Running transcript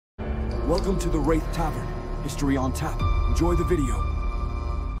Welcome to the Wraith Tavern. History on tap. Enjoy the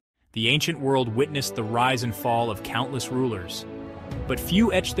video. The ancient world witnessed the rise and fall of countless rulers, but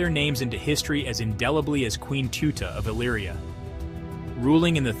few etched their names into history as indelibly as Queen Teuta of Illyria.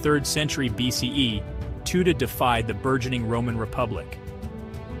 Ruling in the 3rd century BCE, Teuta defied the burgeoning Roman Republic.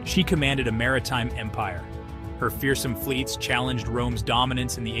 She commanded a maritime empire. Her fearsome fleets challenged Rome's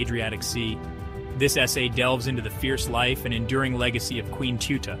dominance in the Adriatic Sea. This essay delves into the fierce life and enduring legacy of Queen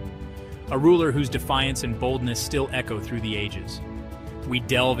Teuta, a ruler whose defiance and boldness still echo through the ages. We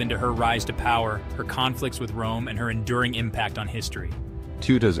delve into her rise to power, her conflicts with Rome, and her enduring impact on history.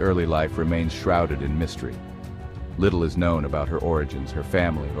 Teuta's early life remains shrouded in mystery. Little is known about her origins, her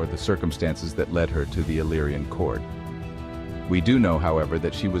family, or the circumstances that led her to the Illyrian court. We do know, however,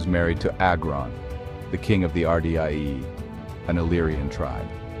 that she was married to Agron, the king of the Ardii, an Illyrian tribe.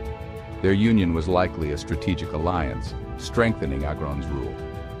 Their union was likely a strategic alliance, strengthening Agron's rule.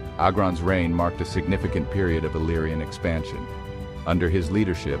 Agron's reign marked a significant period of Illyrian expansion. Under his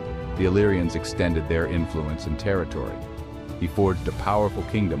leadership, the Illyrians extended their influence and territory. He forged a powerful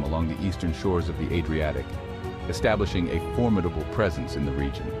kingdom along the eastern shores of the Adriatic, establishing a formidable presence in the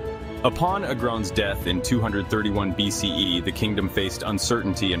region. Upon Agron's death in 231 BCE, the kingdom faced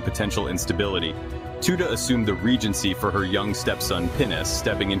uncertainty and potential instability. Teuta assumed the regency for her young stepson Pinus,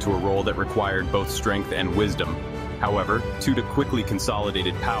 stepping into a role that required both strength and wisdom. However, Teuta quickly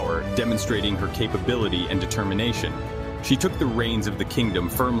consolidated power, demonstrating her capability and determination. She took the reins of the kingdom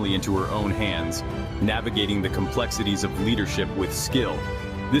firmly into her own hands, navigating the complexities of leadership with skill.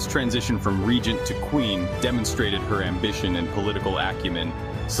 This transition from regent to queen demonstrated her ambition and political acumen,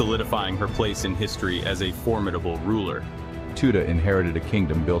 solidifying her place in history as a formidable ruler. Teuta inherited a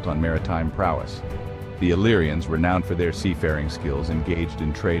kingdom built on maritime prowess. The Illyrians, renowned for their seafaring skills, engaged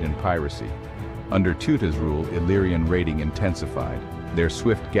in trade and piracy. Under Teuta's rule, Illyrian raiding intensified. Their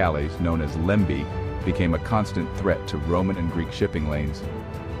swift galleys, known as lembi, became a constant threat to Roman and Greek shipping lanes.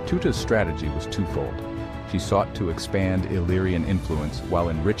 Teuta's strategy was twofold. She sought to expand Illyrian influence while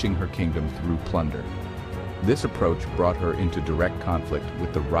enriching her kingdom through plunder. This approach brought her into direct conflict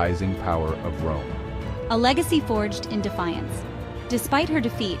with the rising power of Rome. A legacy forged in Defiance. Despite her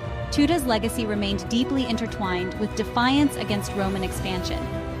defeat, Teuta's legacy remained deeply intertwined with defiance against Roman expansion.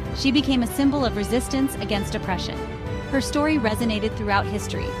 She became a symbol of resistance against oppression. Her story resonated throughout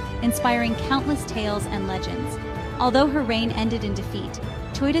history, inspiring countless tales and legends. Although her reign ended in defeat,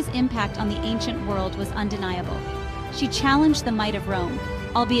 Teuta's impact on the ancient world was undeniable. She challenged the might of Rome,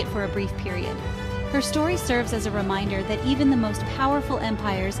 albeit for a brief period. Her story serves as a reminder that even the most powerful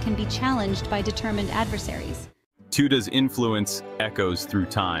empires can be challenged by determined adversaries. Teuta's influence echoes through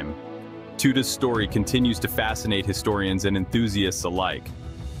time. Teuta's story continues to fascinate historians and enthusiasts alike.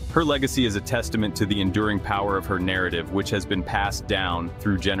 Her legacy is a testament to the enduring power of her narrative, which has been passed down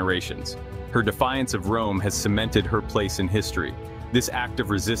through generations. Her defiance of Rome has cemented her place in history. This act of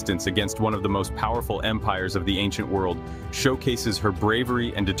resistance against one of the most powerful empires of the ancient world showcases her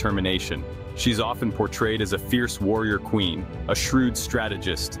bravery and determination. She's often portrayed as a fierce warrior queen, a shrewd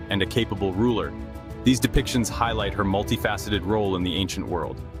strategist, and a capable ruler. These depictions highlight her multifaceted role in the ancient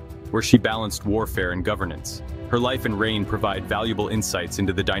world, where she balanced warfare and governance. Her life and reign provide valuable insights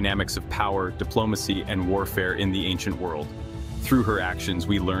into the dynamics of power, diplomacy, and warfare in the ancient world. Through her actions,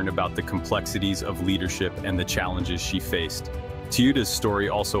 we learn about the complexities of leadership and the challenges she faced. Teuta's story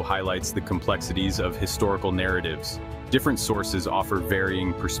also highlights the complexities of historical narratives. Different sources offer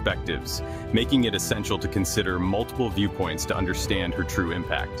varying perspectives, making it essential to consider multiple viewpoints to understand her true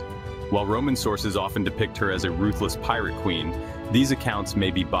impact. While Roman sources often depict her as a ruthless pirate queen, these accounts may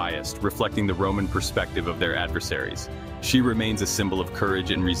be biased, reflecting the Roman perspective of their adversaries. She remains a symbol of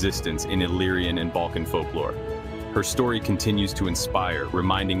courage and resistance in Illyrian and Balkan folklore. Her story continues to inspire,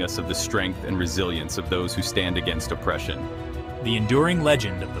 reminding us of the strength and resilience of those who stand against oppression. The enduring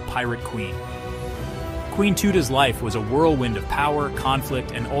legend of the Pirate Queen. Queen Teuta's life was a whirlwind of power,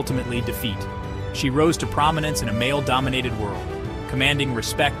 conflict, and ultimately defeat. She rose to prominence in a male-dominated world, commanding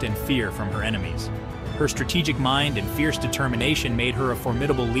respect and fear from her enemies. Her strategic mind and fierce determination made her a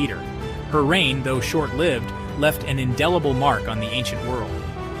formidable leader. Her reign, though short-lived, left an indelible mark on the ancient world.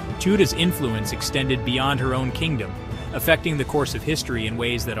 Teuta's influence extended beyond her own kingdom, affecting the course of history in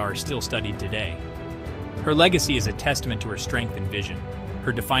ways that are still studied today. Her legacy is a testament to her strength and vision.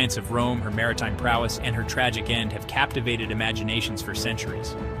 Her defiance of Rome, her maritime prowess, and her tragic end have captivated imaginations for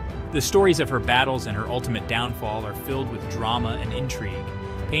centuries. The stories of her battles and her ultimate downfall are filled with drama and intrigue,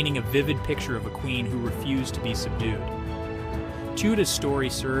 painting a vivid picture of a queen who refused to be subdued. Teuta's story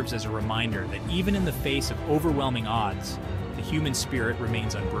serves as a reminder that even in the face of overwhelming odds, the human spirit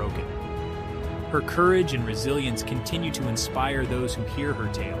remains unbroken. Her courage and resilience continue to inspire those who hear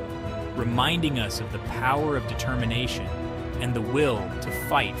her tale, reminding us of the power of determination and the will to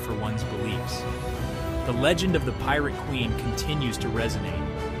fight for one's beliefs. The legend of the Pirate Queen continues to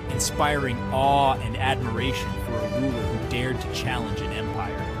resonate, inspiring awe and admiration for a ruler who dared to challenge an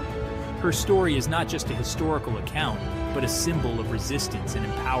empire. Her story is not just a historical account, but a symbol of resistance and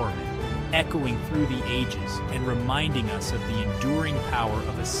empowerment, echoing through the ages and reminding us of the enduring power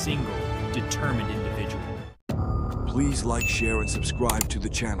of a single, determined individual. Please like, share, and subscribe to the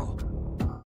channel.